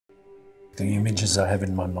The images I have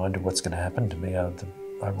in my mind of what's going to happen to me are that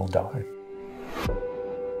I will die.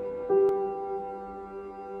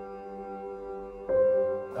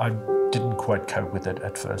 I didn't quite cope with it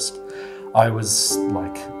at first. I was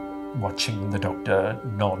like watching the doctor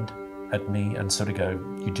nod at me and sort of go,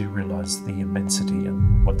 "You do realise the immensity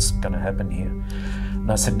and what's going to happen here?"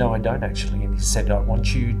 And I said, "No, I don't actually." And he said, "I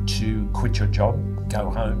want you to quit your job, go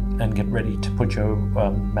home and get ready to put your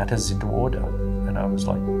matters into order." And I was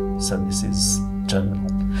like, "So this is terminal?"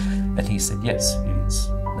 And he said, "Yes, it is.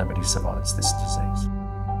 Nobody survives this disease."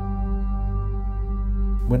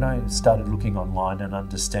 When I started looking online and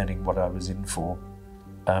understanding what I was in for,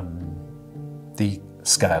 the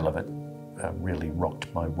scale of it really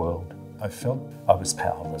rocked my world. I felt I was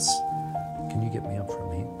powerless. Can you get me up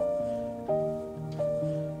from here?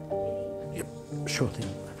 Yep, sure thing.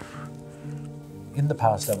 In the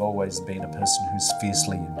past, I've always been a person who's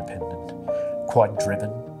fiercely independent, quite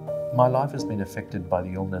driven. My life has been affected by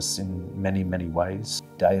the illness in many, many ways.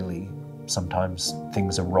 Daily, sometimes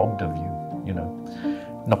things are robbed of you, know.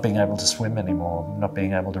 Not being able to swim anymore, not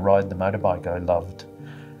being able to ride the motorbike I loved,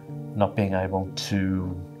 not being able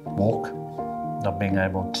to walk, not being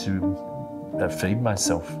able to feed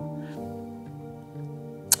myself.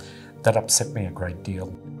 That upset me a great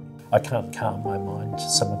deal. I can't calm my mind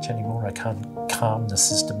so much anymore. I can't calm the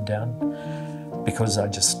system down because I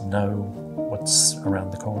just know what's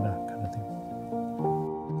around the corner, kind of thing.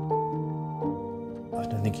 I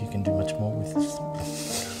don't think you can do much more with this.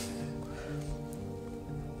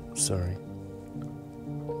 Sorry.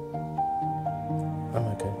 I'm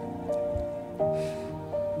okay.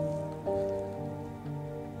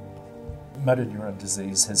 Motor neurone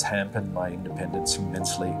disease has hampered my independence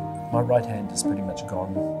immensely. My right hand is pretty much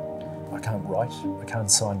gone. I can't write, I can't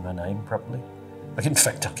sign my name properly. Like, in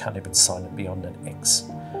fact, I can't even sign it beyond an X.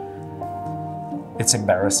 It's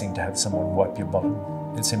embarrassing to have someone wipe your bottom.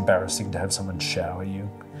 It's embarrassing to have someone shower you.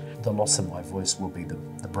 The loss of my voice will be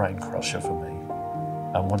the brain crusher for me.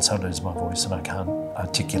 Once I lose my voice and I can't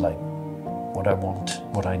articulate what I want,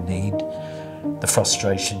 what I need, the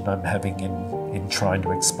frustration I'm having in trying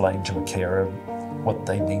to explain to a carer what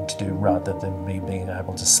they need to do rather than me being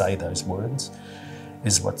able to say those words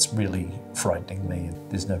is what's really frightening me.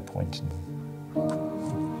 There's no point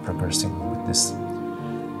in progressing with this.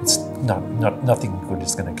 It's nothing good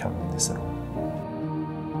is going to come from this at all.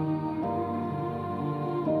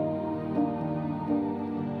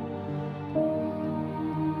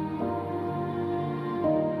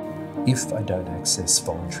 If I don't access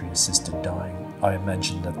voluntary assisted dying, I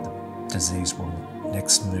imagine that the disease will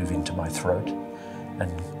next move into my throat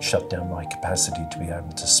and shut down my capacity to be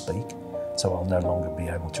able to speak. So I'll no longer be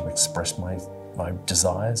able to express my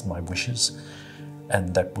desires, my wishes,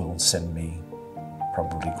 and that will send me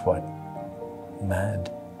probably quite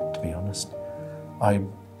mad, to be honest. I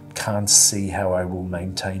can't see how I will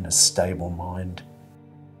maintain a stable mind.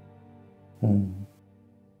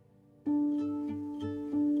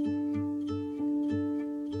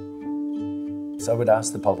 So I would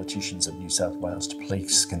ask the politicians of New South Wales to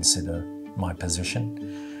please consider my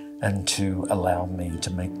position and to allow me to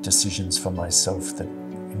make decisions for myself that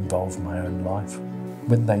involve my own life.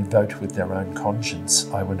 When they vote with their own conscience,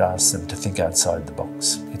 I would ask them to think outside the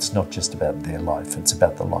box. It's not just about their life, it's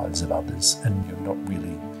about the lives of others, and you're not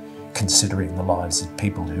really considering the lives of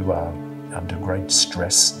people who are under great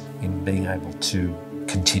stress in being able to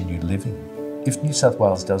continue living. If New South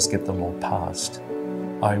Wales does get the law passed,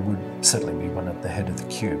 I would certainly be one at the head of the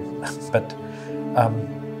queue. But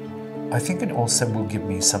I think it also will give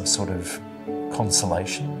me some sort of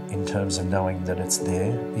consolation in terms of knowing that it's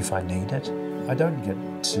there if I need it. I don't get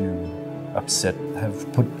too upset. I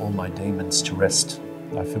have put all my demons to rest.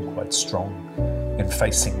 I feel quite strong in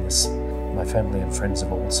facing this. My family and friends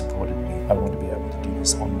have all supported me. I want to be able to do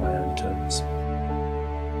this on my own terms.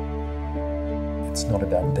 It's not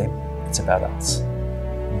about them, it's about us.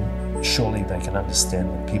 Surely they can understand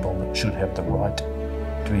that people should have the right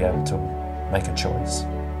to be able to make a choice.